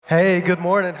Hey, good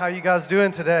morning. How you guys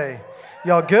doing today?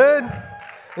 Y'all good?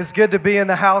 It's good to be in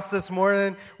the house this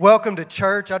morning. Welcome to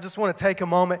church. I just want to take a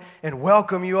moment and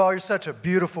welcome you all. You're such a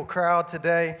beautiful crowd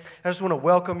today. I just want to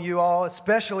welcome you all,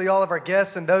 especially all of our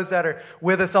guests and those that are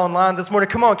with us online this morning.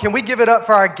 Come on, can we give it up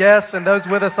for our guests and those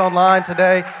with us online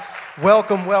today?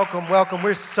 Welcome, welcome, welcome.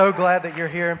 We're so glad that you're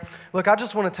here. Look, I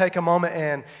just want to take a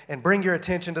moment and bring your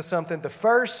attention to something. The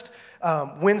first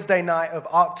Wednesday night of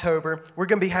October, we're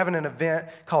going to be having an event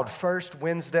called First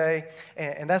Wednesday,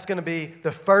 and that's going to be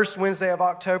the first Wednesday of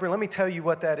October. Let me tell you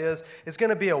what that is. It's going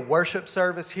to be a worship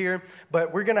service here,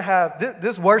 but we're going to have,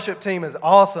 this worship team is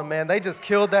awesome, man. They just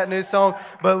killed that new song.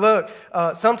 But look,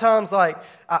 sometimes I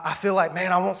feel like,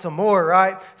 man, I want some more,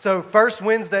 right? So First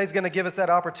Wednesday is going to give us that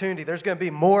opportunity. There's going to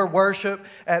be more worship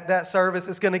at that service.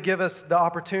 It's going to give us the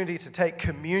opportunity to take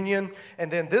communion. And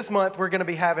then this month, we're going to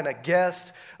be having a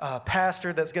guest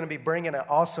pastor that's going to be bringing an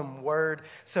awesome word.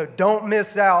 So don't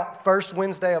miss out. First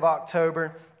Wednesday of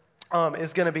October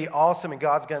is going to be awesome, and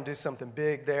God's going to do something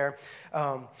big there.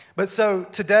 But so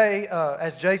today,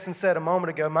 as Jason said a moment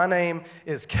ago, my name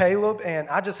is Caleb, and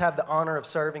I just have the honor of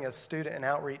serving as student and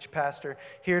outreach pastor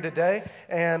here today.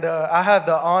 And I have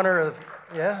the honor of,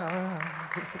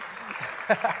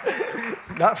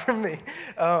 not from me.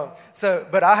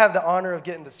 But I have the honor of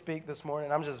getting to speak this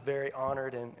morning. I'm just very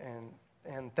honored and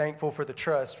thankful for the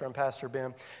trust from Pastor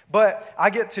Ben. But I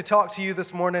get to talk to you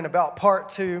this morning about part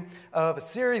 2 of a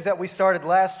series that we started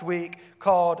last week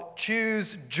called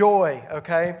Choose Joy,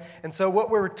 okay? And so what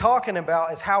we're talking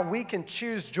about is how we can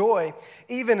choose joy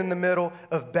even in the middle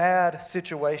of bad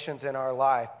situations in our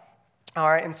life. All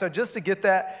right, and so just to get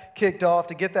that kicked off,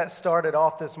 to get that started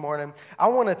off this morning, I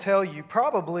want to tell you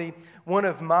probably one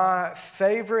of my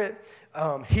favorite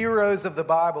heroes of the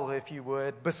Bible, if you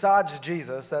would, besides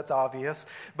Jesus, that's obvious,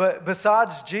 but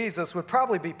besides Jesus would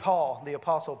probably be Paul, the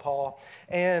Apostle Paul.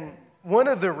 And one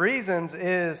of the reasons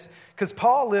is because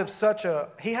Paul lived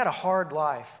he had a hard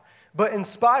life. But in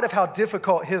spite of how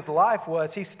difficult his life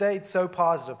was, he stayed so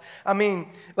positive. I mean,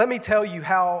 let me tell you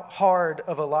how hard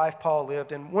of a life Paul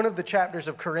lived. In one of the chapters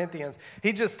of Corinthians,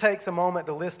 he just takes a moment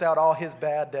to list out all his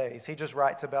bad days. He just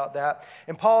writes about that.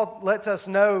 And Paul lets us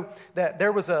know that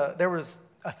there was a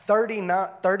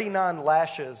 39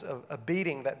 lashes of a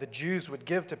beating that the Jews would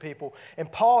give to people. And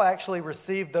Paul actually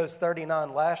received those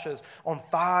 39 lashes on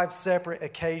 5 separate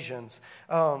occasions.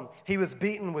 He was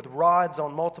beaten with rods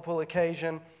on multiple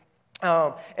occasions.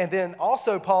 And then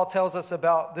also Paul tells us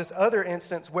about this other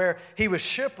instance where he was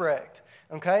shipwrecked,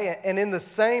 okay? And in the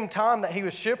same time that he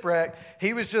was shipwrecked,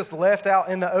 he was just left out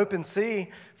in the open sea,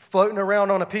 floating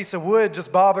around on a piece of wood,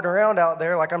 just bobbing around out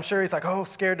there. Like, I'm sure he's like,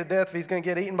 scared to death if he's going to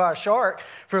get eaten by a shark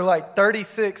for like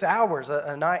 36 hours,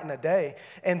 a night and a day.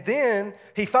 And then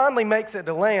he finally makes it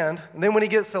to land. And then when he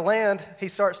gets to land, he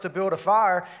starts to build a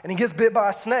fire and he gets bit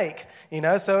by a snake,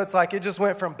 So it's like it just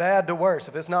went from bad to worse.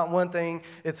 If it's not one thing,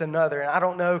 it's another. And I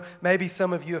don't know, maybe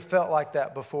some of you have felt like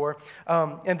that before.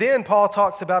 And then Paul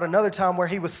talks about another time where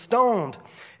he was stoned.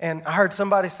 And I heard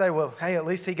somebody say, well, hey, at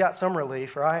least he got some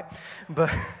relief, right? But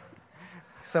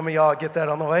some of y'all get that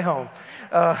on the way home.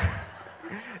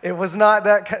 It was not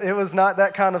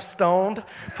that kind of stoned.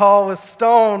 Paul was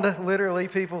stoned. Literally,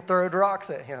 people throwed rocks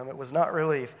at him. It was not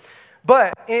relief.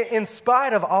 But in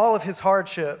spite of all of his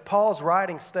hardship, Paul's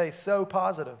writing stays so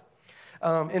positive.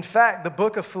 In fact, the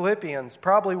book of Philippians,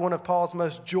 probably one of Paul's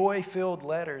most joy-filled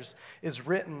letters, is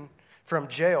written from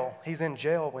jail. He's in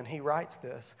jail when he writes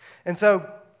this. And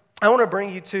so I want to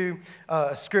bring you to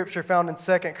a scripture found in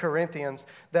 2 Corinthians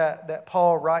that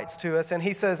Paul writes to us. And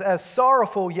he says, as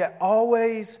sorrowful yet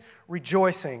always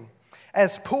rejoicing,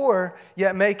 as poor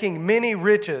yet making many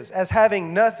riches, as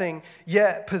having nothing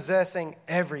yet possessing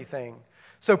everything.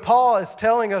 So Paul is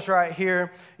telling us right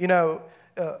here,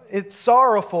 it's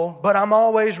sorrowful, but I'm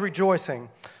always rejoicing.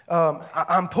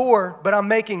 I'm poor, but I'm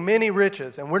making many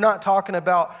riches. And we're not talking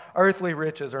about earthly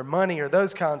riches or money or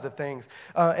those kinds of things.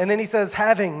 And then he says,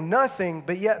 having nothing,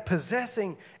 but yet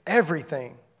possessing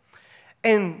everything.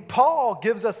 And Paul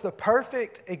gives us the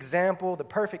perfect example, the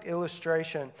perfect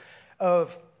illustration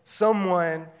of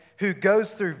someone who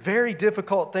goes through very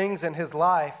difficult things in his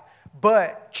life,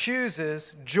 but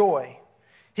chooses joy.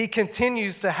 He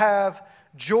continues to have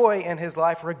joy in his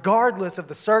life regardless of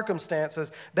the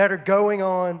circumstances that are going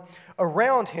on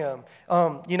around him.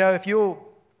 If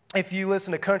you'll if you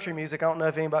listen to country music, I don't know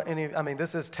if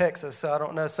this is Texas, so I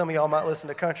don't know. Some of y'all might listen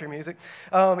to country music.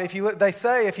 They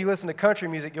say if you listen to country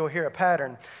music, you'll hear a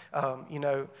pattern.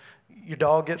 Your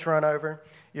dog gets run over,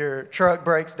 your truck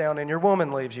breaks down, and your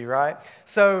woman leaves you, right?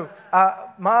 So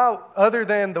other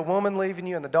than the woman leaving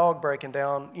you and the dog breaking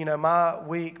down, my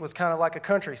week was kind of like a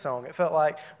country song. It felt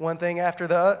like one thing after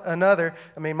another.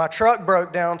 My truck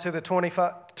broke down to the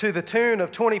tune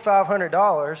of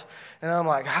 $2,500, and I'm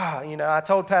like, I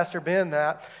told Pastor Ben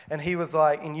that, and he was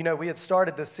like, and we had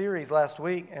started this series last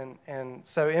week, and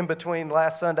so in between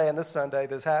last Sunday and this Sunday,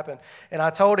 this happened, and I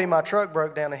told him my truck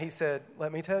broke down, and he said,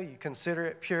 let me tell you, consider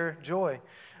it pure joy,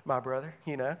 my brother,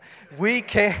 we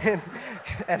can,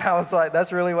 and I was like,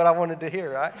 that's really what I wanted to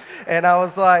hear, right? And I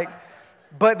was like,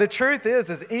 but the truth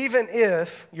is even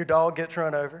if your dog gets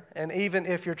run over and even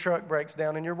if your truck breaks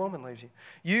down and your woman leaves you,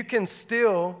 you can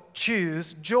still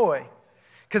choose joy,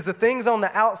 because the things on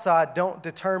the outside don't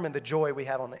determine the joy we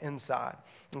have on the inside,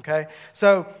 okay?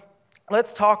 So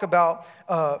let's talk about,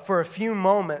 for a few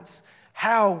moments,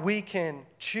 how we can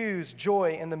choose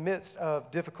joy in the midst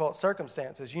of difficult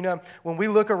circumstances. When we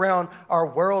look around our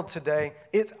world today,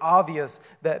 it's obvious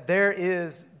that there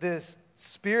is this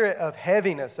spirit of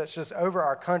heaviness that's just over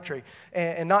our country,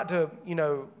 and not to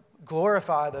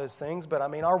glorify those things, but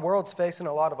our world's facing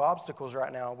a lot of obstacles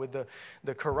right now with the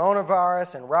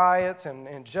coronavirus and riots and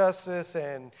injustice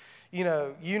and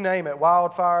you name it,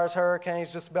 wildfires,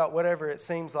 hurricanes, just about whatever it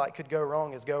seems like could go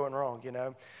wrong is going wrong,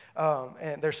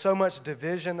 and there's so much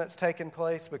division that's taking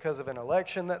place because of an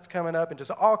election that's coming up and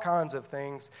just all kinds of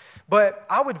things. But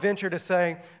I would venture to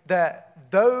say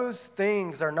that those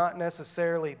things are not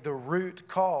necessarily the root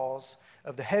cause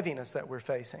of the heaviness that we're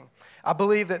facing. I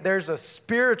believe that there's a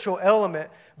spiritual element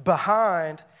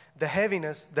behind the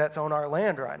heaviness that's on our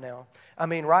land right now.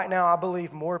 Right now I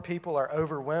believe more people are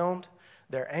overwhelmed,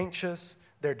 they're anxious,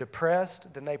 they're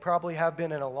depressed than they probably have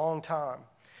been in a long time.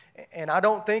 And I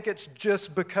don't think it's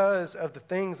just because of the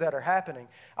things that are happening.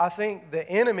 I think the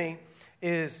enemy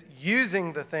is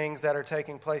using the things that are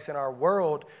taking place in our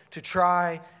world to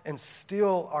try and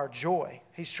steal our joy.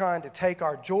 He's trying to take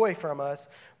our joy from us.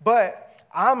 But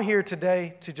I'm here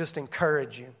today to just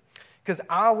encourage you, because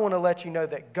I want to let you know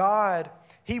that God,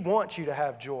 He wants you to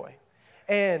have joy.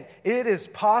 And it is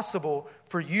possible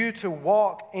for you to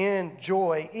walk in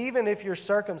joy even if your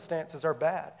circumstances are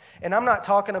bad. And I'm not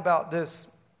talking about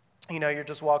this, you're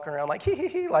just walking around like hee hee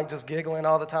hee, like just giggling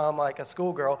all the time like a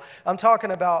schoolgirl. I'm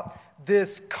talking about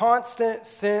this constant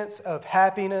sense of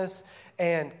happiness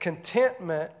and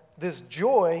contentment, this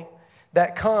joy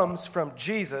that comes from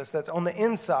Jesus that's on the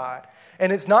inside.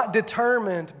 And it's not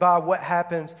determined by what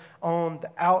happens on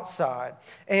the outside.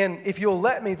 And if you'll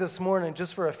let me this morning,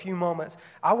 just for a few moments,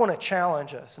 I want to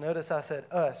challenge us. Notice I said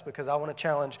us because I want to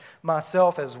challenge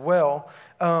myself as well.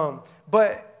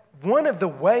 But one of the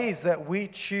ways that we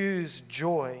choose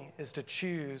joy is to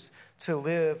choose to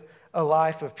live a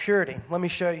life of purity. Let me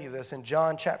show you this. In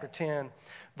John chapter 10,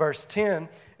 verse 10,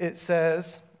 it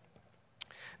says,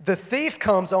 "The thief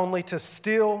comes only to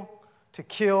steal, to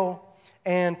kill,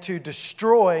 and to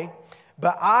destroy,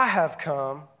 but I have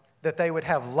come that they would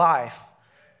have life,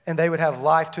 and they would have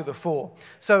life to the full."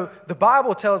 So the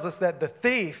Bible tells us that the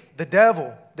thief, the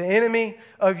devil, the enemy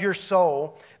of your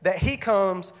soul, that he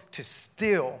comes to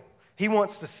steal. He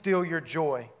wants to steal your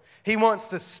joy. He wants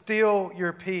to steal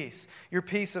your peace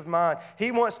of mind. He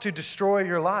wants to destroy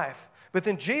your life. But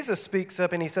then Jesus speaks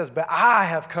up and he says, "But I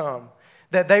have come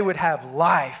that they would have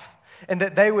life, and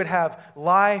that they would have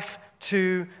life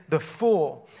to the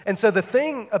full." And so the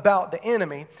thing about the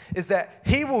enemy is that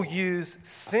he will use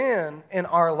sin in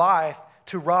our life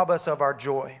to rob us of our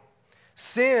joy.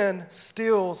 Sin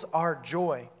steals our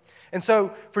joy. And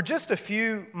so for just a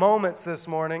few moments this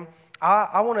morning,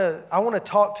 I want to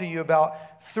talk to you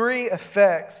about 3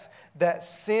 effects that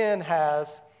sin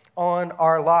has on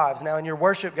our lives. Now, in your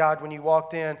worship guide, when you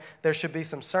walked in, there should be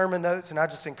some sermon notes, and I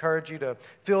just encourage you to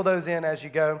fill those in as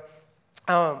you go.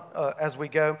 As we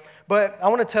go. But I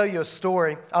want to tell you a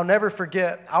story. I'll never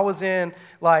forget. I was in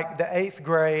like the 8th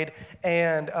grade,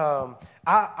 and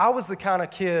I was the kind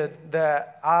of kid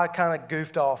that I kind of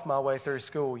goofed off my way through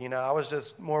school. I was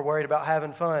just more worried about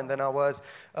having fun than I was,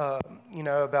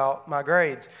 about my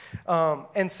grades.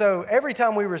 And so every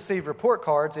time we received report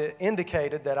cards, it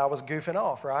indicated that I was goofing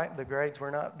off, right? The grades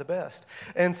were not the best.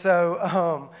 And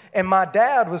so, and my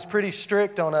dad was pretty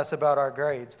strict on us about our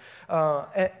grades.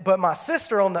 But my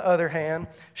sister, on the other hand,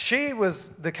 she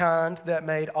was the kind that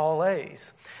made all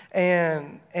A's.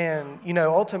 And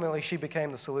ultimately she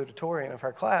became the salutatorian of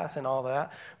her class and all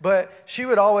that. But she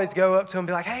would always go up to him and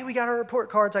be like, hey, we got our report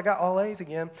cards. I got all A's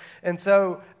again. And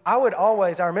so I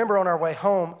remember on our way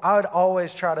home, I would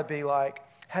always try to be like,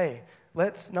 hey,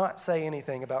 let's not say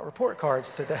anything about report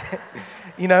cards today.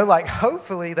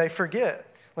 Hopefully they forget.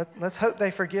 Let's hope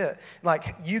they forget.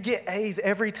 You get A's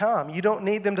every time. You don't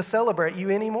need them to celebrate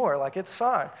you anymore. It's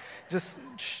fine.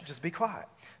 Just be quiet.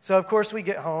 So, of course, we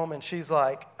get home, and she's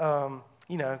like,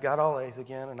 got all A's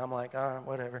again. And I'm like,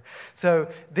 whatever. So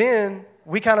then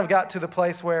we kind of got to the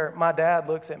place where my dad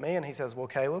looks at me, and he says, well,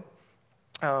 Caleb,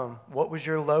 what was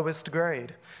your lowest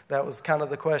grade? That was kind of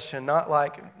the question. Not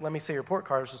like, let me see your report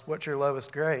card. It was just, what's your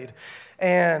lowest grade?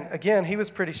 And again, he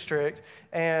was pretty strict.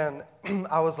 And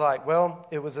I was like, well,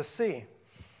 it was a C.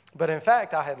 But in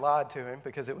fact, I had lied to him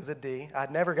because it was a D. I'd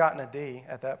never gotten a D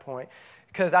at that point.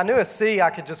 Because I knew a C, I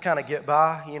could just kind of get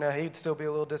by. He'd still be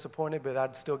a little disappointed, but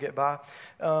I'd still get by.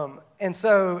 And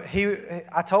so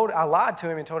I lied to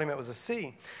him and told him it was a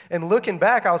C. And looking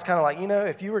back, I was kind of like,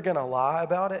 if you were going to lie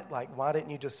about it, why didn't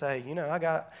you just say, I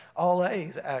got all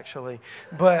A's, actually.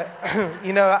 But,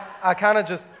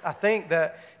 I think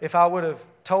that if I would have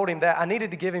told him that, I needed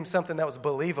to give him something that was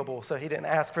believable so he didn't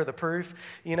ask for the proof,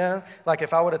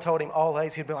 If I would have told him all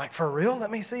A's, he'd be like, for real? Let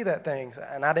me see that thing.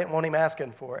 And I didn't want him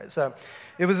asking for it. So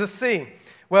it was a C.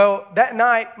 Well, that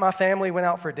night, my family went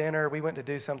out for dinner. We went to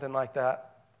do something like that.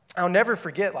 I'll never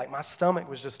forget, my stomach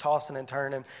was just tossing and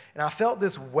turning, and I felt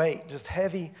this weight just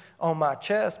heavy on my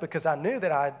chest because I knew that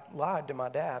I lied to my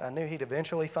dad. I knew he'd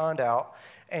eventually find out,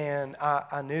 and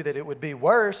I knew that it would be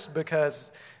worse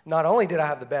because not only did I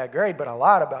have the bad grade, but I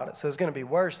lied about it, so it's going to be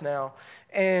worse now.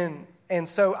 And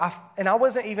so I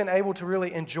wasn't even able to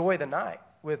really enjoy the night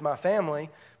with my family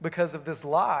because of this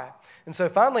lie. And so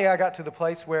finally I got to the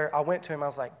place where I went to him. I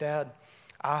was like, Dad,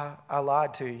 I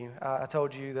lied to you. I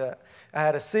told you that I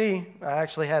had a C. I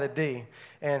actually had a D.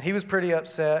 And he was pretty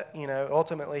upset.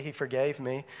 Ultimately he forgave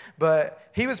me. But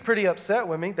he was pretty upset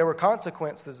with me. There were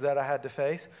consequences that I had to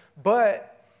face.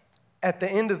 But at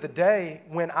the end of the day,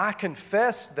 when I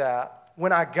confessed that,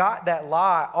 when I got that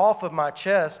lie off of my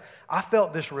chest, I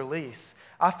felt this release.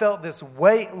 I felt this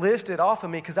weight lifted off of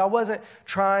me because I wasn't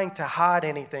trying to hide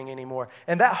anything anymore.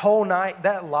 And that whole night,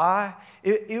 that lie,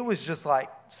 it was just like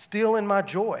stealing my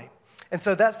joy. And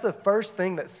so that's the first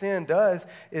thing that sin does,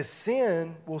 is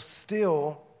sin will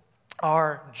steal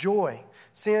our joy.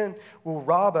 Sin will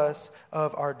rob us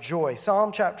of our joy.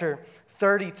 Psalm chapter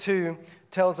 32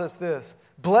 tells us this: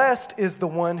 blessed is the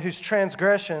one whose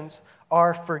transgressions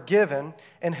are forgiven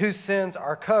and whose sins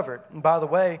are covered. And by the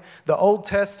way, the Old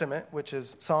Testament, which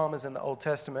is Psalm is in the Old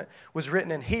Testament, was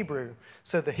written in Hebrew.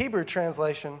 So the Hebrew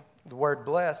translation, the word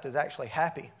blessed, is actually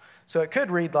happy. So it could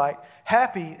read like,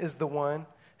 happy is the one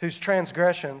whose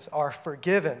transgressions are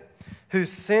forgiven,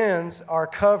 whose sins are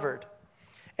covered.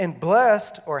 And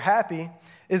blessed or happy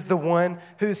is the one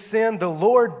whose sin the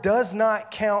Lord does not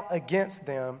count against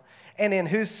them, and in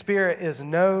whose spirit is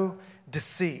no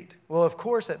deceit. Well, of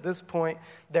course, at this point,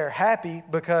 they're happy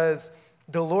because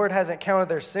the Lord hasn't counted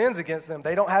their sins against them.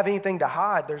 They don't have anything to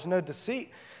hide. There's no deceit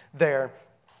there.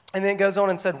 And then it goes on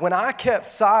and said, when I kept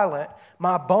silent,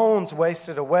 my bones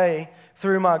wasted away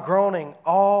through my groaning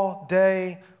all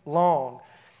day long.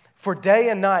 For day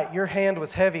and night your hand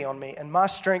was heavy on me, and my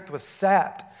strength was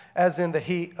sapped as in the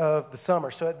heat of the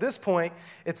summer. So at this point,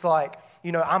 it's like,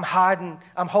 I'm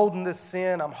holding this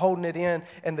sin, I'm holding it in,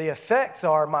 and the effects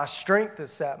are my strength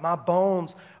is sapped, my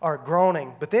bones are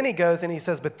groaning. But then he goes and he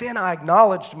says, but then I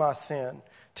acknowledged my sin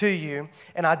to you,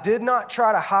 and I did not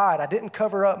try to hide, I didn't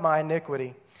cover up my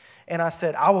iniquity. And I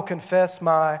said, I will confess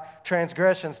my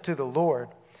transgressions to the Lord.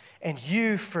 And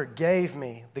you forgave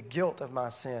me the guilt of my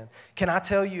sin. Can I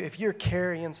tell you, if you're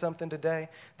carrying something today,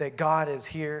 that God is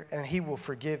here and he will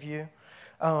forgive you.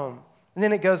 And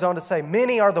then it goes on to say,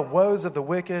 many are the woes of the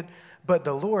wicked, but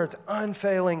the Lord's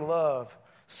unfailing love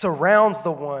surrounds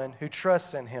the one who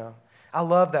trusts in him. I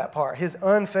love that part. His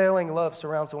unfailing love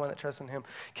surrounds the one that trusts in him.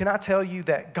 Can I tell you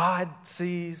that God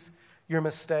sees your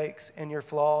mistakes and your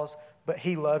flaws, but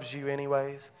he loves you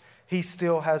anyways? He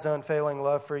still has unfailing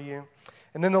love for you.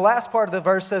 And then the last part of the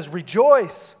verse says,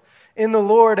 rejoice in the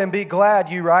Lord and be glad,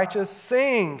 you righteous.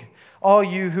 Sing, all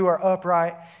you who are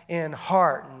upright in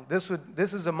heart. And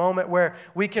this is a moment where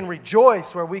we can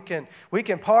rejoice, where we can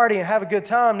party and have a good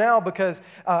time now because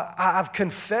I've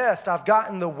confessed. I've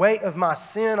gotten the weight of my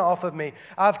sin off of me.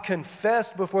 I've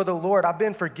confessed before the Lord. I've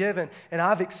been forgiven, and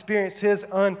I've experienced his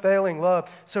unfailing love.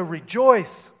 So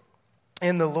rejoice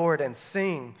in the Lord and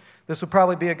sing. This would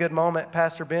probably be a good moment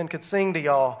Pastor Ben could sing to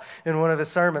y'all in one of his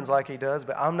sermons like he does,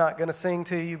 but I'm not going to sing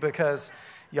to you because,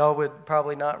 y'all would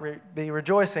probably not be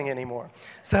rejoicing anymore.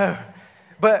 So,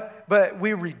 but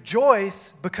we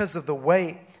rejoice because of the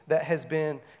weight that has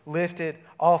been lifted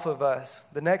off of us.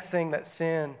 The next thing that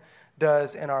sin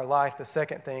does in our life, the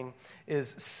second thing, is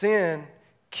sin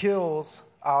kills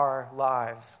our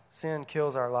lives. Sin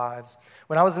kills our lives.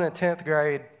 When I was in the 10th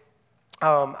grade,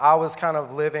 I was kind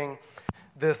of living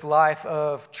this life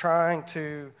of trying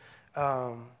to,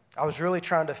 I was really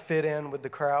trying to fit in with the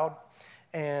crowd.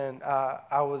 And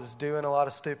I was doing a lot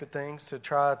of stupid things to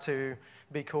try to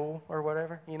be cool or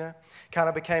whatever, you know. Kind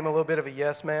of became a little bit of a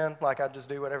yes man, like I'd just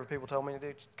do whatever people told me to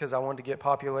do because I wanted to get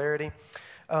popularity.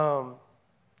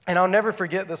 And I'll never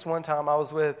forget this one time I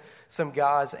was with some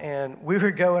guys and we were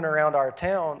going around our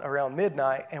town around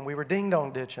midnight and we were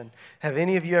ding-dong ditching. Have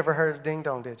any of you ever heard of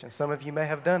ding-dong ditching? Some of you may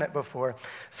have done it before.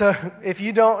 So if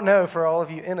you don't know, for all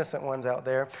of you innocent ones out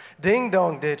there,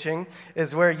 ding-dong ditching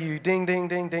is where you ding, ding,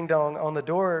 ding, ding, dong on the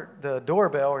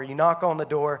doorbell, or you knock on the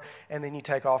door and then you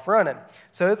take off running.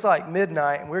 So it's like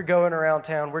midnight and we're going around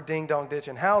town, we're ding-dong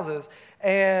ditching houses,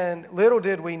 and little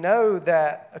did we know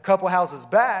that a couple houses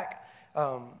back,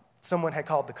 someone had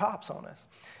called the cops on us.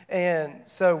 And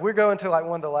so we're going to like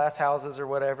one of the last houses or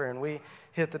whatever, and we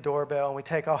hit the doorbell and we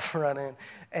take off running,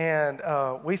 and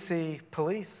we see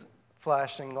police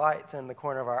flashing lights in the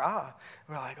corner of our eye.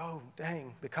 We're like, oh,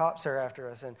 dang, the cops are after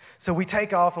us. And so we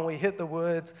take off and we hit the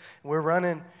woods. We're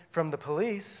running from the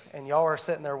police, and y'all are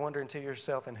sitting there wondering to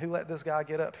yourself, and who let this guy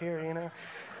get up here, you know?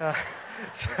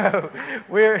 So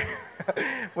we're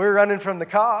running from the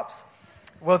cops.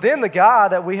 Well, then the guy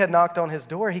that we had knocked on his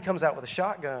door, he comes out with a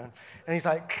shotgun, and he's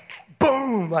like,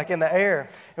 boom, like in the air.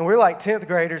 And we're like 10th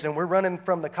graders, and we're running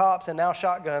from the cops, and now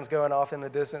shotguns going off in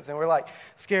the distance, and we're like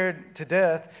scared to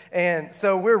death. And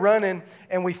so we're running,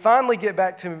 and we finally get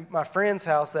back to my friend's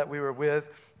house that we were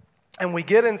with, and we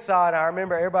get inside. I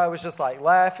remember everybody was just like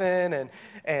laughing,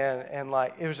 and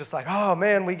like it was just like, oh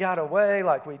man, we got away,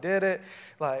 like we did it.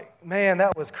 Like, man,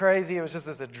 that was crazy. It was just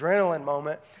this adrenaline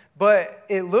moment. But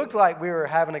it looked like we were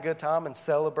having a good time and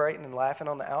celebrating and laughing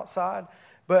on the outside.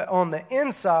 But on the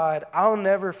inside, I'll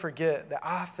never forget that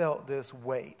I felt this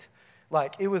weight.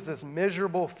 Like it was this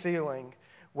miserable feeling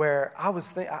where I was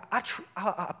thinking,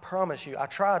 I promise you, I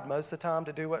tried most of the time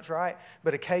to do what's right,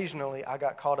 but occasionally I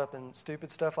got caught up in stupid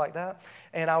stuff like that.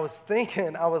 And I was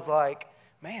thinking, I was like,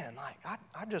 man, like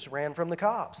I just ran from the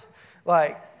cops.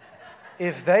 Like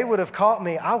if they would have caught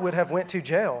me, I would have went to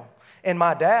jail. And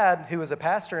my dad, who was a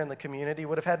pastor in the community,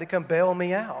 would have had to come bail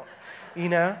me out, you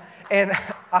know? And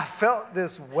I felt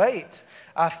this weight.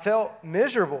 I felt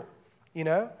miserable, you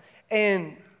know?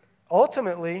 And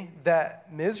ultimately,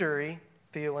 that misery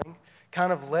feeling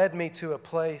kind of led me to a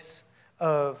place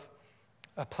of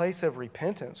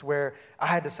repentance where I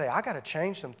had to say, I got to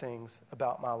change some things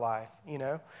about my life, you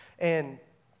know? And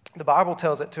the Bible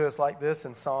tells it to us like this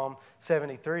in Psalm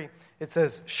 73. It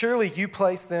says, surely you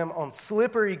place them on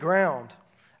slippery ground.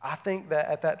 I think that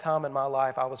at that time in my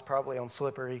life, I was probably on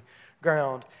slippery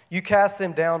ground. You cast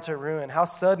them down to ruin. How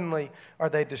suddenly are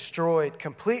they destroyed,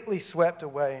 completely swept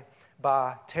away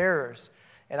by terrors.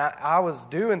 And I was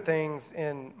doing things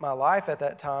in my life at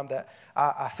that time that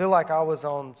I feel like I was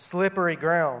on slippery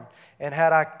ground. And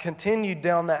had I continued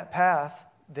down that path,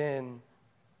 then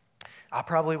I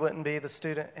probably wouldn't be the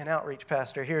student and outreach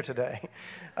pastor here today.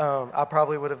 I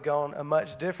probably would have gone a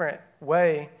much different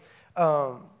way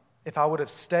if I would have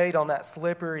stayed on that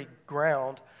slippery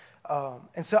ground.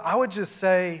 And so I would just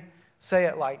say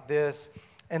it like this,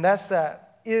 and that's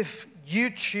that if you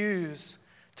choose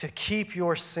to keep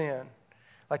your sin,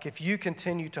 like if you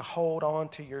continue to hold on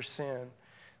to your sin,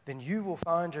 then you will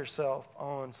find yourself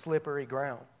on slippery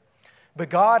ground. But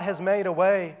God has made a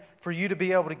way for you to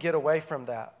be able to get away from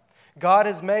that. God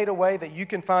has made a way that you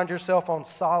can find yourself on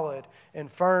solid and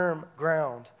firm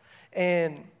ground.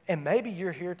 And maybe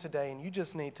you're here today and you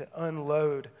just need to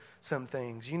unload some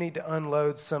things. You need to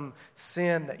unload some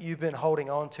sin that you've been holding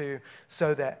on to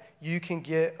so that you can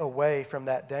get away from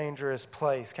that dangerous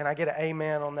place. Can I get an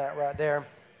amen on that right there?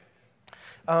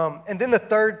 And then the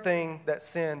third thing that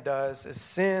sin does is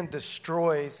sin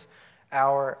destroys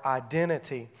our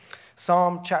identity.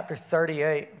 Psalm chapter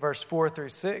 38, verse 4 through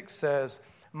 6 says,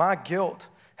 my guilt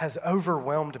has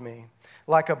overwhelmed me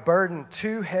like a burden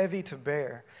too heavy to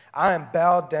bear. I am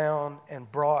bowed down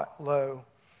and brought low.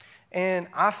 And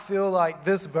I feel like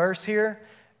this verse here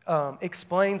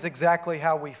explains exactly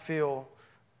how we feel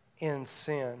in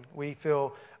sin. We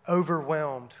feel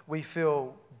overwhelmed. We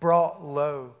feel brought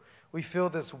low. We feel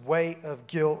this weight of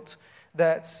guilt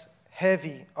that's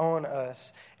heavy on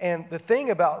us. And the thing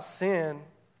about sin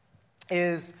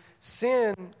is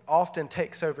sin often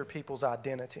takes over people's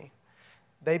identity.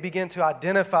 they begin to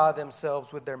identify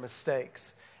themselves with their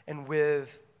mistakes and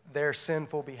with their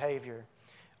sinful behavior.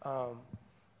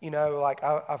 Like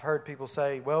I've heard people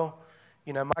say, well,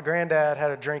 my granddad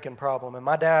had a drinking problem and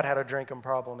my dad had a drinking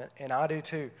problem and I do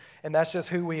too. And that's just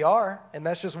who we are and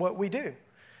that's just what we do.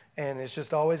 And it's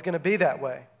just always going to be that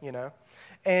way,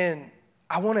 And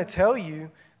I want to tell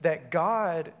you that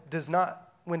God does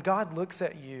not, when God looks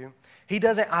at you, He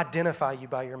doesn't identify you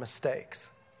by your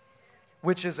mistakes,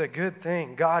 which is a good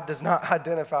thing. God does not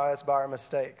identify us by our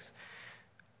mistakes.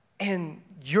 And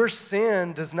your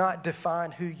sin does not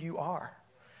define who you are.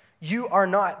 You are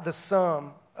not the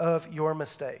sum of your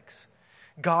mistakes.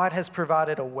 God has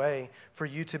provided a way for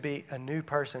you to be a new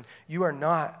person. You are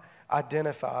not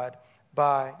identified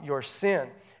by your sin.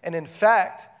 And in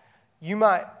fact, you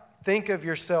might think of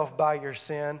yourself by your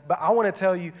sin, but I want to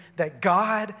tell you that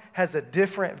God has a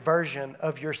different version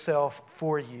of yourself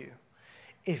for you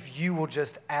if you will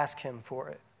just ask Him for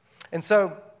it. And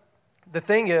so the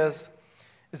thing is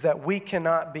that we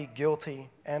cannot be guilty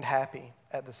and happy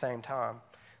at the same time.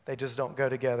 They just don't go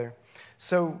together.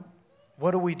 So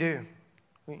what do we do?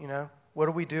 What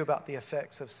do we do about the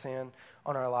effects of sin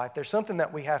on our life? There's something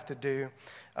that we have to do.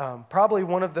 Probably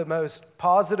one of the most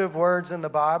positive words in the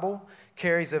Bible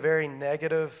carries a very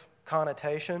negative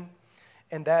connotation,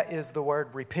 and that is the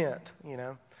word repent.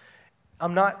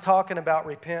 I'm not talking about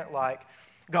repent like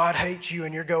God hates you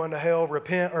and you're going to hell,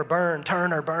 repent or burn,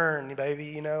 turn or burn,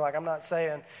 baby. I'm not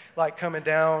saying like coming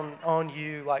down on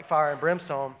you like fire and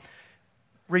brimstone.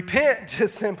 Repent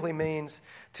just simply means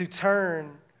to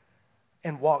turn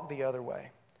and walk the other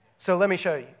way. So let me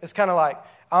show you. It's kind of like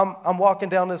I'm walking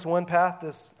down this one path,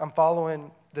 I'm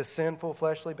following the sinful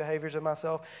fleshly behaviors of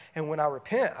myself, and when I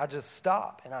repent, I just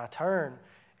stop and I turn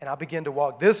and I begin to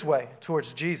walk this way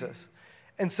towards Jesus.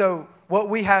 And so what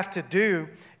we have to do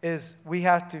is we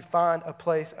have to find a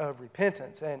place of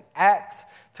repentance. And Acts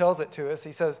tells it to us.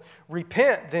 He says,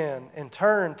 repent then and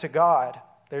turn to God.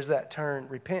 There's that turn,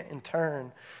 repent and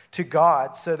turn to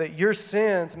God so that your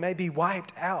sins may be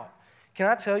wiped out. Can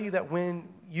I tell you that when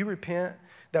you repent,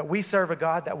 that we serve a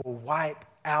God that will wipe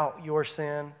out your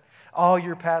sin, all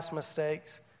your past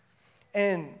mistakes?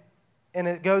 And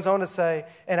it goes on to say,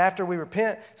 and after we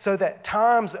repent, so that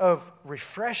times of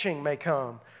refreshing may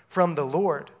come from the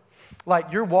Lord.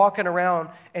 Like you're walking around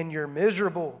and you're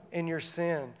miserable in your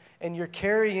sin and you're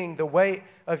carrying the weight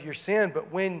of your sin.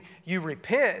 But when you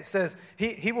repent, it says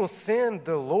he will send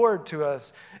the Lord to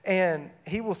us, and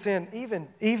He will send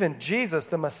even Jesus,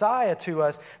 the Messiah, to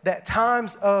us, that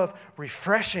times of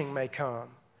refreshing may come.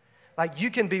 Like you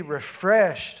can be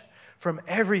refreshed from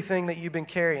everything that you've been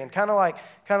carrying. Kind of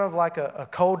like a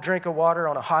cold drink of water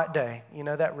on a hot day.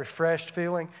 That refreshed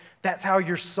feeling. That's how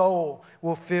your soul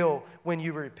will feel when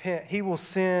you repent. He will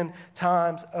send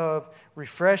times of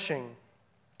refreshing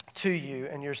to you,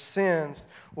 and your sins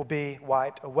will be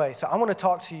wiped away. So I want to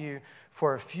talk to you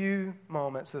for a few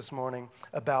moments this morning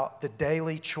about the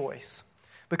daily choice.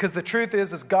 Because the truth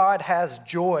is God has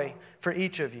joy for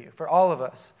each of you, for all of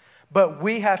us. But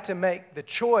we have to make the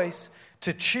choice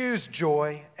to choose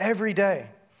joy every day.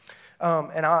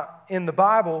 In the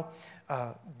Bible,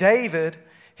 David,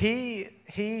 he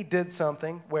did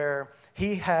something where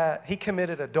he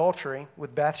committed adultery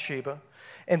with Bathsheba,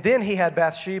 and then he had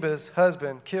Bathsheba's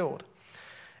husband killed.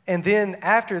 And then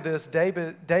after this,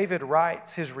 David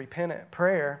writes his repentant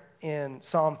prayer in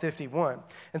Psalm 51.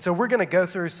 And so we're going to go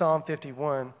through Psalm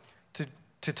 51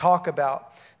 to talk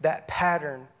about that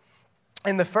pattern.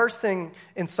 And the first thing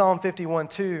in Psalm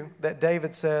 51:2 that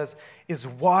David says is,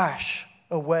 wash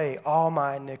away all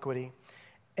my iniquity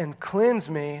and cleanse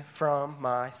me from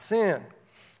my sin.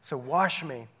 So wash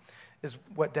me is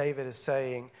what David is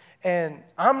saying. And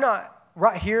I'm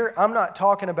not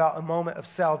talking about a moment of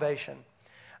salvation.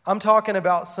 I'm talking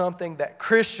about something that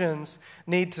Christians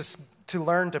need to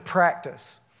learn to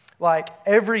practice. Like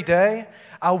every day,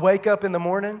 I wake up in the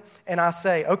morning and I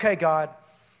say, okay, God,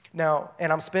 now,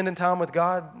 and I'm spending time with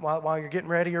God while you're getting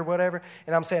ready or whatever,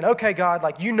 and I'm saying, okay, God,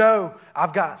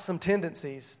 I've got some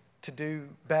tendencies to do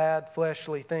bad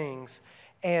fleshly things,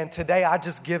 and today I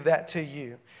just give that to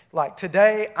you. Like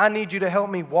today, I need you to help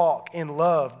me walk in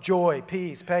love, joy,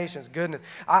 peace, patience, goodness.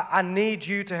 I need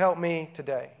you to help me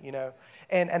today,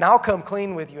 And I'll come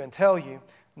clean with you and tell you,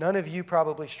 none of you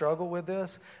probably struggle with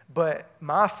this, but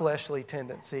my fleshly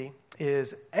tendency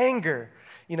is anger.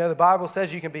 The Bible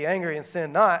says you can be angry and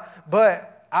sin not,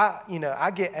 but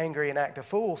I get angry and act a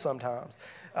fool sometimes.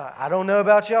 I don't know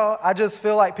about y'all. I just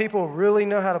feel like people really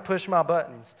know how to push my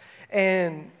buttons.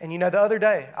 And the other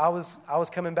day, I was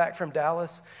coming back from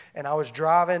Dallas, and I was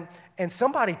driving, and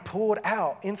somebody pulled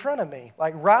out in front of me,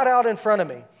 like right out in front of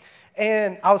me.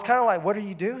 And I was kind of like, what are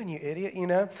you doing, you idiot, you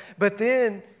know? But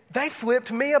then they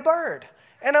flipped me a bird.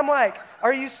 And I'm like,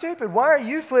 are you stupid? Why are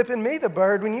you flipping me the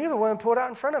bird when you're the one pulled out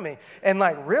in front of me? And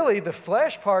like, really, the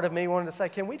flesh part of me wanted to say,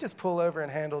 can we just pull over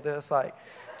and handle this? Like,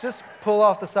 just pull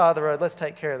off the side of the road. Let's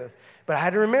take care of this. But I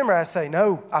had to remember, I say,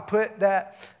 no, I put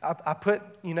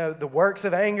the works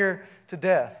of anger to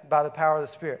death by the power of the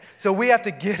Spirit. So we have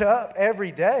to get up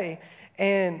every day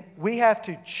and we have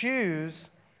to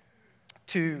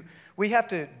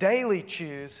daily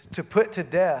choose to put to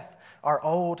death our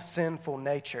old sinful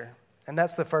nature. And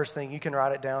that's the first thing. You can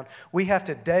write it down. We have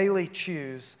to daily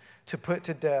choose to put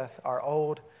to death our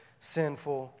old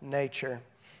sinful nature.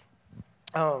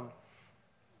 And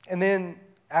then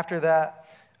after that,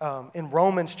 in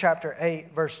Romans chapter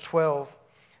 8, verse 12,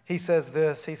 he says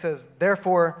this. He says,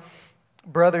 therefore,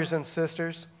 brothers and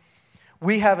sisters,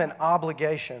 we have an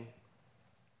obligation,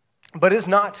 but it's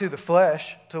not to the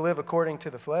flesh to live according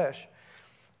to the flesh.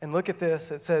 And look at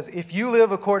this. It says, if you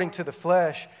live according to the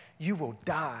flesh, you will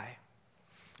die.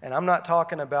 And I'm not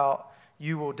talking about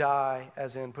you will die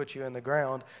as in put you in the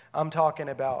ground. I'm talking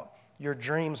about your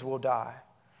dreams will die.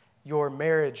 Your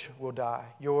marriage will die.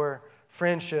 Your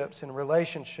friendships and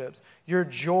relationships. Your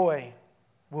joy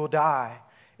will die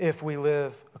if we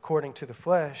live according to the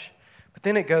flesh. But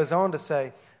then it goes on to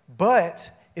say,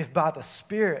 but if by the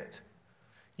Spirit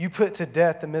you put to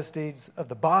death the misdeeds of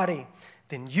the body,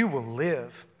 then you will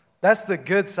live. That's the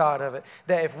good side of it.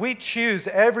 That if we choose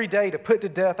every day to put to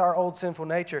death our old sinful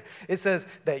nature, it says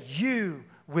that you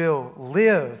will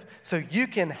live. So you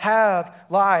can have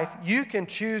life. You can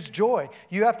choose joy.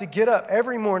 You have to get up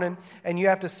every morning and you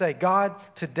have to say, God,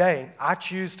 today I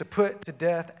choose to put to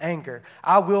death anger.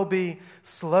 I will be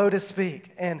slow to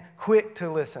speak and quick to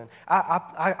listen.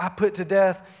 I put to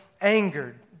death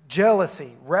anger,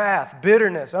 jealousy, wrath,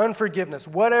 bitterness, unforgiveness,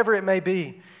 whatever it may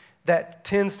be that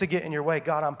tends to get in your way.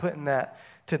 God, I'm putting that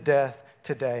to death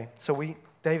today. So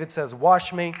David says,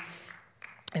 wash me.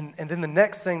 And then the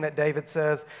next thing that David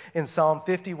says in Psalm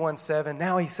 51:7,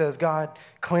 now he says, God,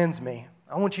 cleanse me.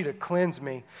 I want you to cleanse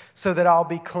me so that I'll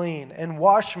be clean, and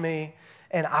wash me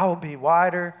and I will be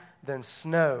whiter than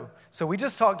snow. So we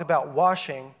just talked about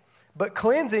washing, but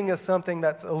cleansing is something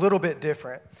that's a little bit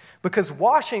different, because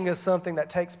washing is something that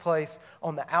takes place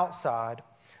on the outside,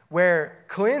 where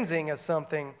cleansing is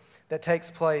something that takes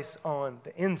place on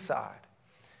the inside.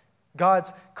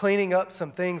 God's cleaning up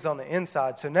some things on the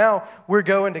inside. So now we're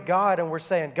going to God and we're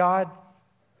saying, God,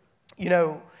 you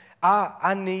know,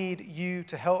 I need you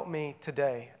to help me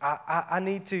today. I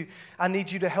need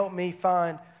you to help me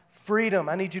find freedom.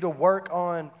 I need you to work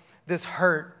on this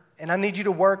hurt, and I need you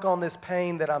to work on this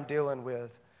pain that I'm dealing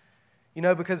with. You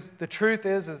know, because the truth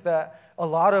is that a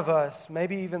lot of us,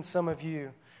 maybe even some of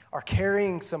you, are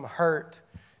carrying some hurt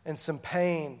and some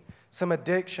pain, some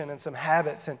addiction and some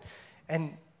habits,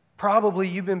 and probably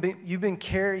you've been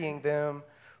carrying them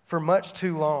for much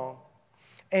too long.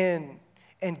 And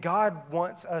God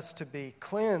wants us to be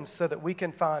cleansed so that we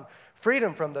can find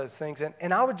freedom from those things.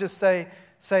 And I would just say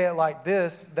it like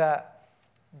this, that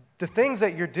the things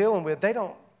that you're dealing with, they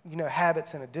don't, you know,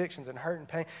 habits and addictions and hurt and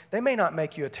pain, they may not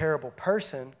make you a terrible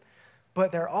person,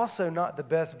 but they're also not the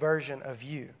best version of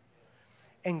you.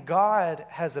 And God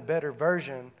has a better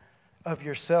version of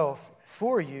yourself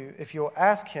for you if you'll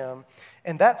ask Him.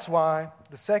 And that's why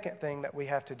the second thing that we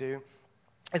have to do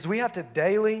is I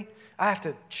have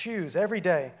to choose every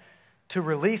day to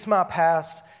release my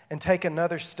past and take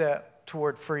another step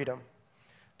toward freedom.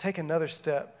 Take another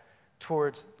step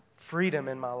towards freedom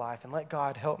in my life and let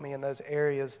God help me in those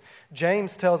areas.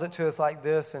 James tells it to us like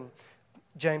this in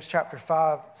James chapter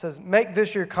 5. It says, make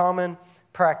this your common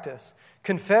practice.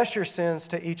 Confess your sins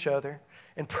to each other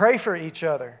and pray for each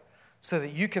other so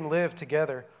that you can live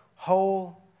together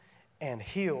whole and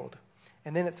healed.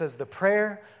 And then it says the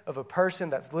prayer of a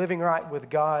person that's living right with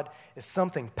God is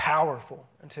something powerful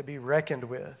and to be reckoned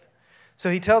with. So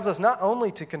he tells us not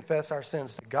only to confess our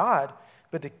sins to God,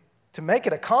 but to make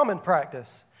it a common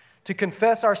practice, to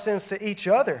confess our sins to each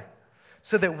other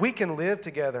so that we can live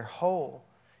together whole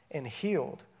and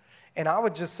healed. And I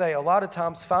would just say a lot of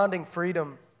times finding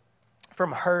freedom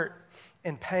from hurt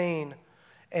and pain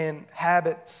and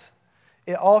habits,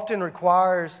 it often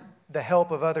requires the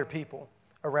help of other people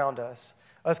around us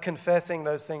confessing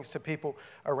those things to people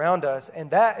around us.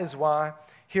 And that is why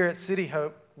here at City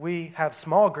Hope, we have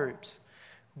small groups.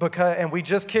 And we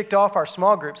just kicked off our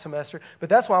small group semester, but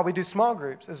that's why we do small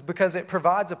groups, is because it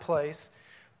provides a place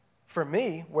for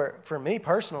me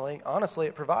personally, honestly,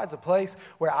 it provides a place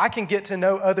where I can get to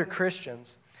know other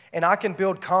Christians. And I can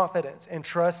build confidence and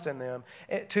trust in them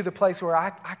to the place where I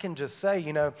can just say,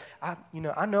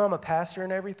 I know I'm a pastor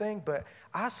and everything, but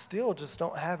I still just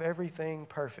don't have everything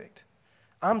perfect.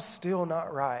 I'm still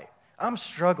not right. I'm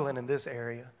struggling in this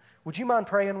area. Would you mind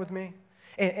praying with me?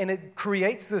 And it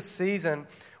creates this season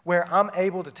where I'm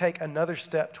able to take another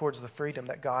step towards the freedom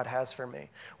that God has for me,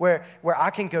 where I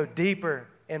can go deeper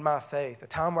in my faith, a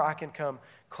time where I can come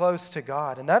close to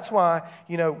God. And that's why,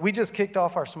 we just kicked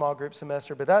off our small group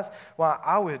semester, but that's why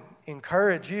I would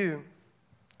encourage you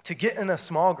to get in a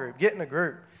small group, get in a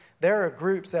group. There are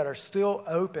groups that are still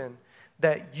open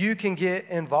that you can get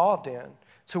involved in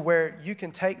to where you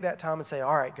can take that time and say,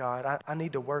 all right, God, I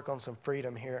need to work on some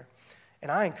freedom here.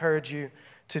 And I encourage you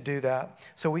to do that.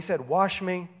 So we said, wash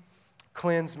me,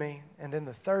 cleanse me. And then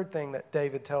the third thing that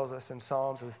David tells us in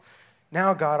Psalms is,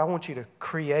 now, God, I want you to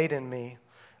create in me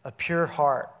a pure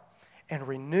heart and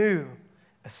renew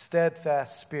a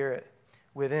steadfast spirit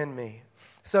within me.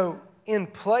 So in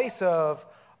place of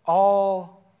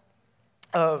all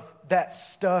of that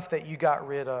stuff that you got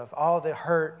rid of, all the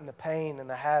hurt and the pain and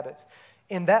the habits,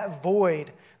 in that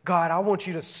void, God, I want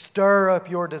you to stir up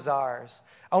your desires.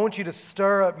 I want you to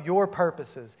stir up your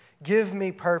purposes. Give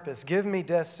me purpose. Give me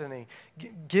destiny.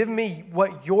 Give me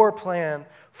what your plan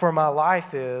for my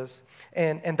life is.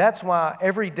 And that's why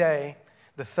every day,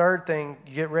 the third thing,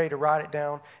 you get ready to write it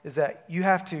down, is that you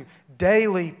have to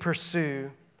daily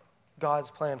pursue God's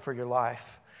plan for your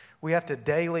life. We have to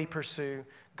daily pursue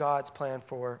God's plan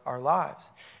for our lives.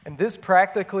 And this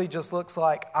practically just looks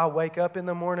like I wake up in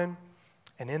the morning,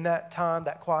 and in that time,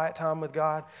 that quiet time with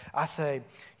God, I say,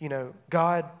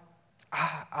 God,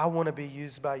 I want to be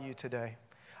used by you today.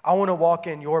 I want to walk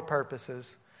in your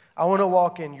purposes. I want to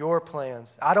walk in your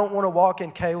plans. I don't want to walk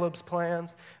in Caleb's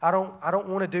plans. I don't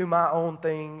want to do my own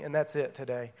thing, and that's it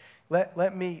today.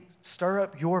 Let me stir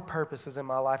up your purposes in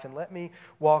my life, and let me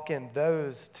walk in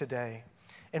those today.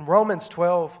 In Romans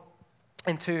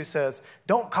 12:2 says,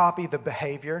 don't copy the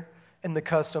behavior and the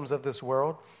customs of this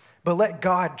world, but let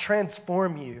God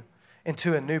transform you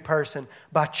into a new person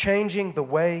by changing the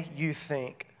way you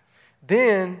think.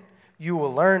 Then you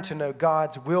will learn to know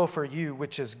God's will for you,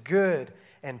 which is good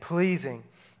and pleasing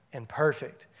and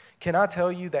perfect. Can I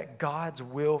tell you that God's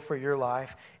will for your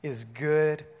life is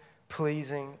good,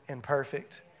 pleasing, and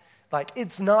perfect? Like,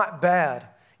 it's not bad.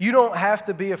 You don't have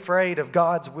to be afraid of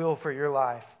God's will for your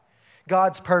life,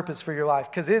 God's purpose for your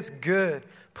life, because it's good,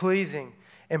 pleasing,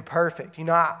 and perfect.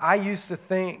 I used to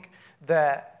think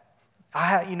that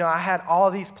I had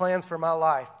all these plans for my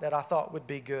life that I thought would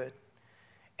be good.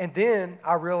 And then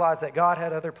I realized that God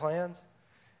had other plans.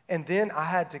 And then I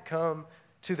had to come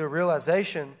to the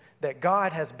realization that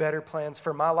God has better plans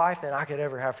for my life than I could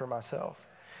ever have for myself.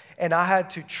 And I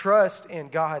had to trust in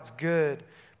God's good,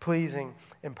 pleasing,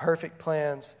 and perfect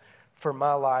plans for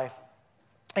my life.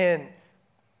 And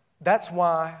that's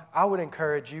why I would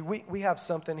encourage you. We have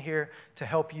something here to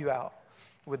help you out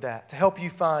with that, to help you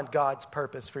find God's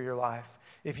purpose for your life.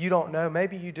 If you don't know,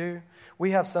 maybe you do.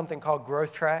 We have something called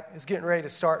Growth Track. It's getting ready to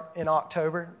start in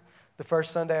October, the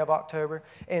first Sunday of October.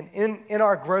 And in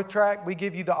our Growth Track, we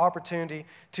give you the opportunity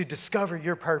to discover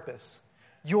your purpose,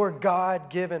 your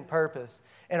God-given purpose.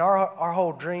 And our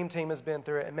whole dream team has been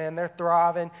through it. And man, they're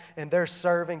thriving and they're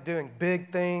serving, doing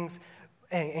big things.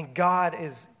 And God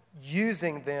is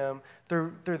using them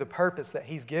through the purpose that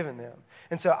he's given them.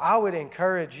 And so I would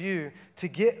encourage you to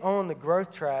get on the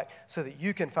Growth Track so that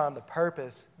you can find the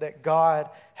purpose that God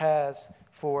has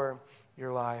for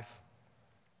your life.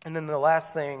 And then the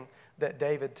last thing that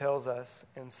David tells us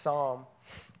in Psalm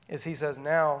is he says,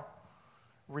 now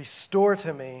restore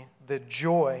to me the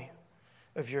joy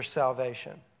of your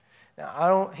salvation.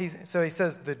 Now, he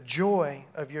says the joy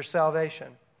of your salvation.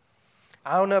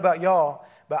 I don't know about y'all,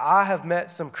 but I have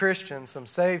met some Christians, some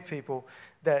saved people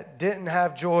that didn't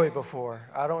have joy before.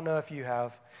 I don't know if you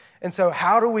have. And so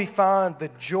how do we find the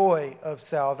joy of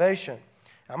salvation?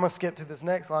 I'm going to skip to this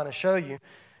next line and show you.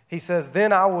 He says,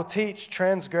 then I will teach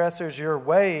transgressors your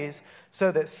ways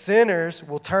so that sinners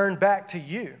will turn back to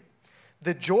you.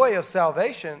 The joy of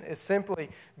salvation is simply,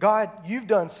 God, you've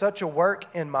done such a work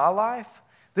in my life,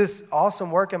 this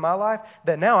awesome work in my life,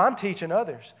 that now I'm teaching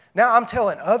others. Now I'm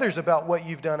telling others about what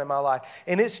you've done in my life.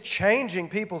 And it's changing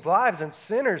people's lives. And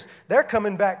sinners, they're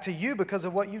coming back to you because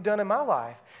of what you've done in my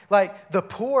life. Like the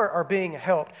poor are being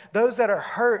helped. Those that are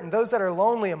hurt and those that are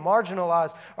lonely and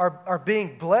marginalized are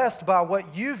being blessed by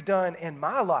what you've done in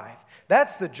my life.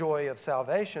 That's the joy of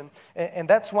salvation. And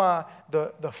that's why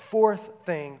the fourth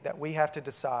thing that we have to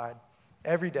decide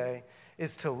every day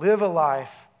is to live a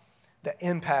life that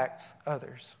impacts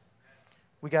others.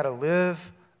 We got to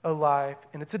live a life,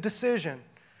 and it's a decision.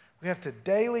 We have to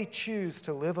daily choose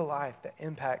to live a life that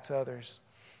impacts others.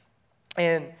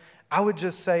 And I would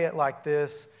just say it like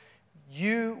this: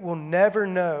 you will never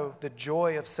know the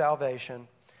joy of salvation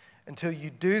until you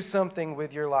do something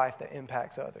with your life that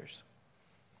impacts others.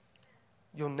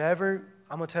 You'll never,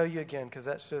 I'm going to tell you again, because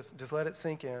that's just let it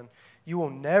sink in. You will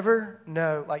never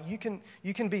know, like you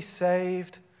can be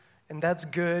saved, and that's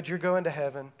good. You're going to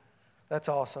heaven. That's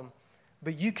awesome.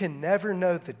 But you can never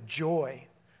know the joy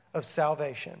of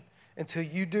salvation until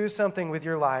you do something with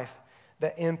your life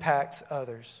that impacts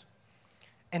others.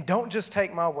 And don't just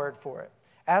take my word for it.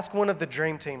 Ask one of the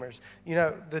dream teamers. You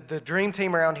know, the dream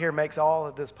team around here makes all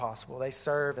of this possible. They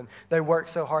serve and they work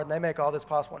so hard and they make all this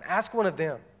possible. And ask one of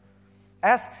them.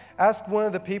 Ask one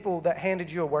of the people that handed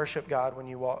you a worship guide when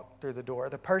you walked through the door.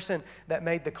 The person that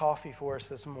made the coffee for us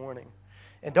this morning.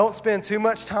 And don't spend too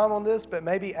much time on this, but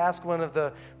maybe ask one of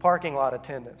the parking lot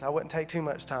attendants. I wouldn't take too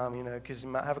much time, because you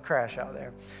might have a crash out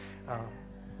there.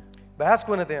 But ask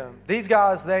one of them. These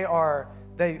guys, they've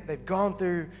gone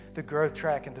through the growth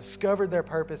track and discovered their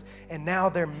purpose, and now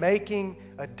they're making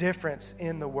a difference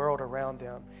in the world around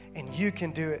them. And you can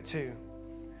do it too.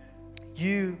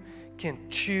 You can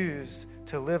choose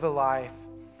to live a life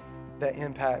that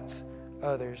impacts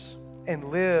others and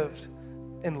live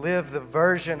the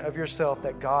version of yourself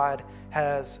that God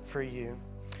has for you.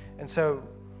 And so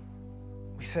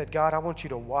we said, God, I want you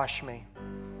to wash me.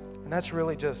 And that's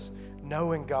really just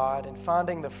knowing God and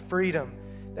finding the freedom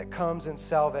that comes in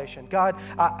salvation. God,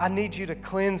 I need you to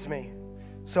cleanse me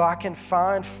so I can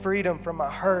find freedom from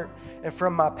my hurt and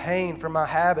from my pain, from my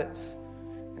habits.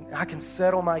 And I can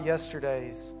settle my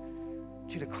yesterdays. I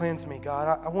want you to cleanse me,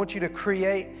 God. I want you to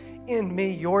create in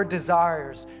me your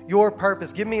desires, your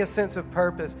purpose. Give me a sense of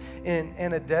purpose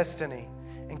and a destiny.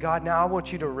 And God, now I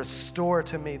want you to restore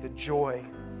to me the joy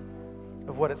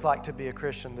of what it's like to be a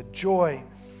Christian, the joy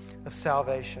of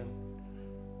salvation.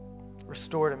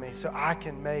 Restore to me so I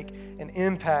can make an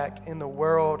impact in the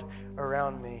world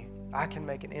around me. I can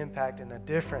make an impact and a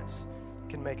difference.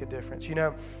 Can make a difference.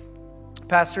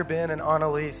 Pastor Ben and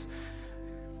Annalise,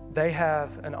 they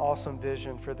have an awesome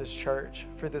vision for this church,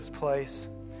 for this place.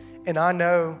 And I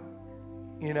know,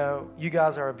 you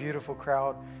guys are a beautiful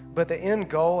crowd, but the end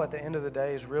goal at the end of the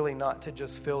day is really not to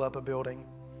just fill up a building.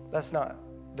 That's not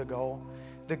the goal.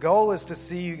 The goal is to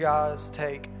see you guys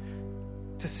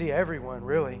to see everyone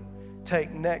really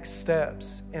take next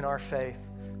steps in our faith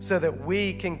so that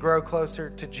we can grow closer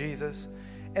to Jesus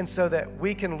and so that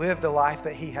we can live the life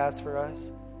that He has for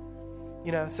us.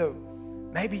 So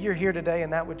maybe you're here today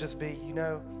and that would just be,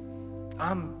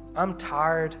 I'm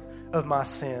tired of my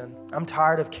sin. I'm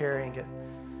tired of carrying it.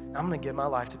 I'm going to give my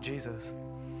life to Jesus.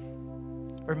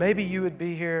 Or maybe you would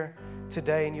be here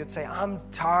today and you'd say, I'm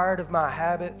tired of my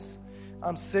habits.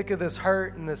 I'm sick of this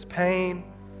hurt and this pain.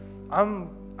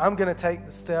 I'm going to take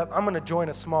the step. I'm going to join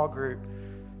a small group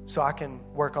so I can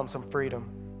work on some freedom.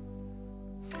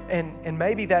 And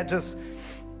maybe that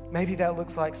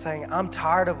looks like saying, I'm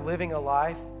tired of living a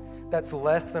life that's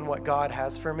less than what God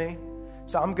has for me.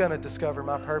 So I'm going to discover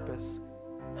my purpose.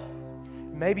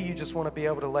 Maybe you just want to be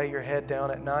able to lay your head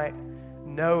down at night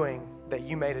knowing that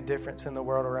you made a difference in the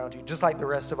world around you, just like the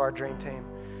rest of our dream team.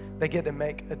 They get to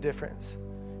make a difference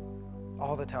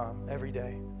all the time, every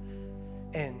day.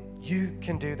 And you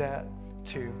can do that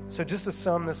too. So just to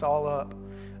sum this all up,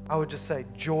 I would just say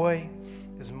joy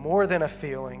is more than a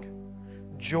feeling.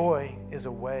 Joy is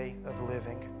a way of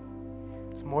living.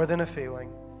 It's more than a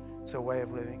feeling. It's a way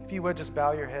of living. If you would just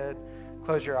bow your head,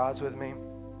 close your eyes with me.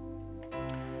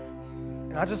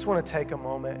 And I just want to take a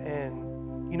moment and,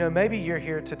 maybe you're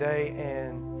here today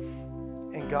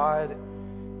and God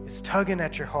is tugging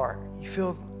at your heart. You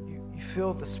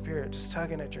feel the Spirit just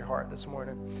tugging at your heart this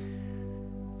morning.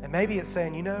 And maybe it's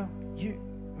saying,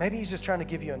 maybe He's just trying to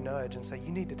give you a nudge and say,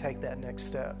 you need to take that next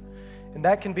step. And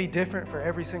that can be different for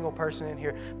every single person in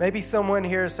here. Maybe someone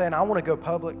here is saying, I want to go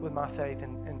public with my faith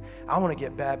and I want to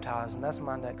get baptized, and that's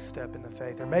my next step in the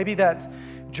faith. Or maybe that's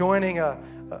joining a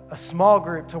small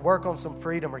group to work on some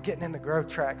freedom or getting in the growth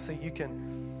track so you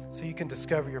can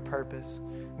discover your purpose.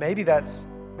 Maybe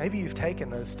you've taken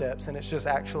those steps and it's just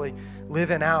actually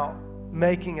living out,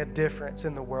 making a difference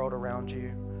in the world around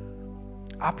you.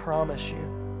 I promise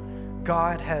you,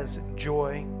 God has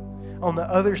joy on the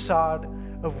other side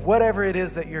of whatever it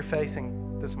is that you're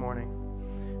facing this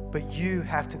morning. But you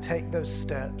have to take those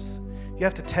steps. You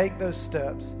have to take those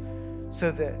steps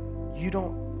so that we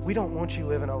don't want you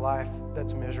living a life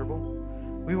that's miserable.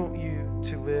 We want you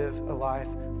to live a life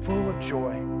full of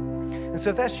joy. And so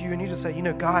if that's you and you just say,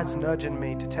 God's nudging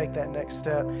me to take that next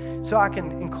step, so I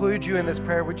can include you in this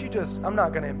prayer, I'm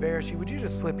not going to embarrass you. Would you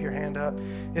just slip your hand up?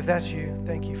 If that's you,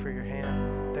 thank you for your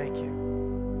hand. Thank you.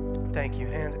 Thank you.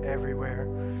 Hands everywhere.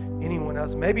 Anyone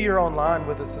else? Maybe you're online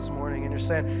with us this morning and you're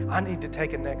saying, I need to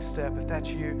take a next step. If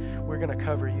that's you, we're going to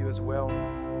cover you as well.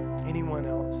 Anyone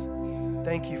else?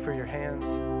 Thank you for your hands.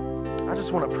 I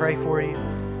just want to pray for you.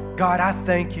 God, I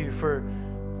thank you for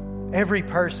every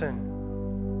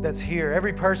person that's here,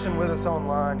 every person with us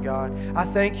online, God. I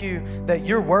thank you that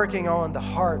you're working on the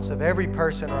hearts of every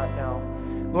person right now.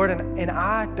 Lord, and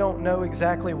I don't know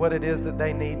exactly what it is that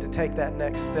they need to take that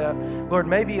next step. Lord,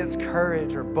 maybe it's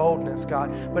courage or boldness,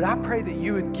 God, but I pray that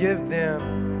you would give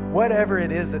them whatever it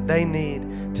is that they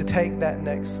need to take that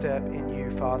next step in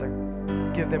you, Father.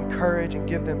 Give them courage and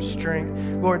give them strength,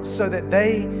 Lord, so that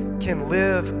they can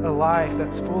live a life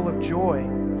that's full of joy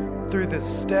through the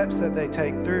steps that they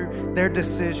take, through their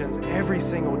decisions every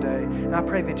single day. And I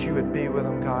pray that you would be with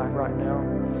them, God, right now.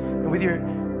 And with your,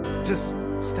 just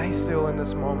stay still in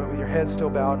this moment with your head still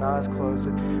bowed and eyes closed.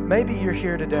 And maybe you're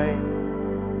here today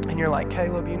and you're like,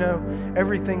 Caleb, you know,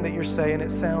 everything that you're saying,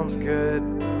 it sounds good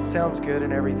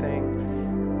and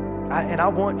everything. And I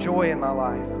want joy in my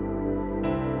life.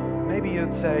 Maybe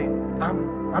you'd say,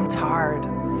 I'm tired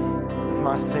of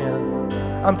my sin.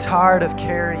 I'm tired of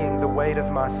carrying the weight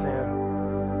of my sin.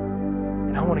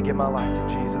 And I want to give my life to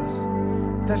Jesus.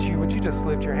 If that's you, would you just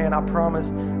lift your hand? I promise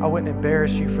I wouldn't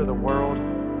embarrass you for the world.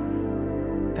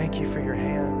 Thank you for your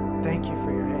hand. Thank you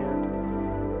for your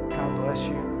hand. God bless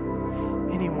you.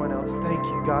 Anyone else? Thank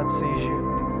you. God sees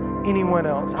you. Anyone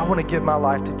else? I want to give my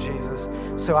life to Jesus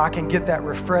so I can get that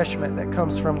refreshment that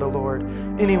comes from the Lord.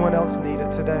 Anyone else need it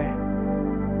today?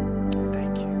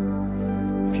 Thank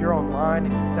you. If you're online,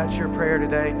 that's your prayer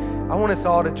today. I want us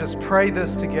all to just pray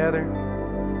this together.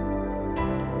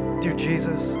 Dear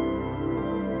Jesus,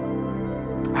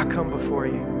 I come before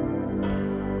you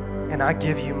and I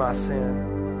give you my sin.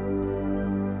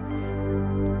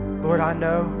 Lord, I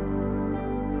know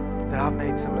that I've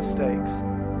made some mistakes,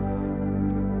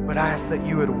 but I ask that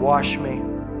you would wash me,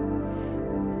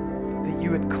 that you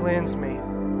would cleanse me,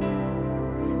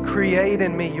 create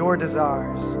in me your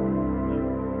desires,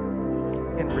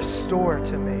 and restore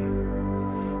to me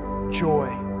joy.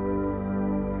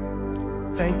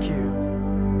 Thank you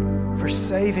for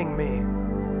saving me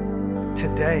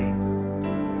today,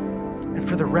 and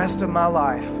for the rest of my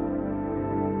life,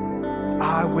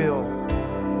 I will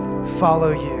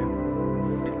follow you.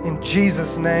 In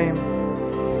Jesus' name,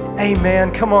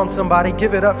 amen. Come on, somebody,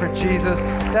 give it up for Jesus.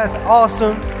 That's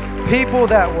awesome. People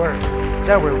that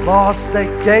were lost, they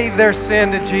gave their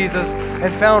sin to Jesus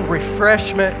and found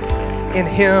refreshment in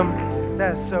Him.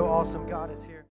 That's so awesome.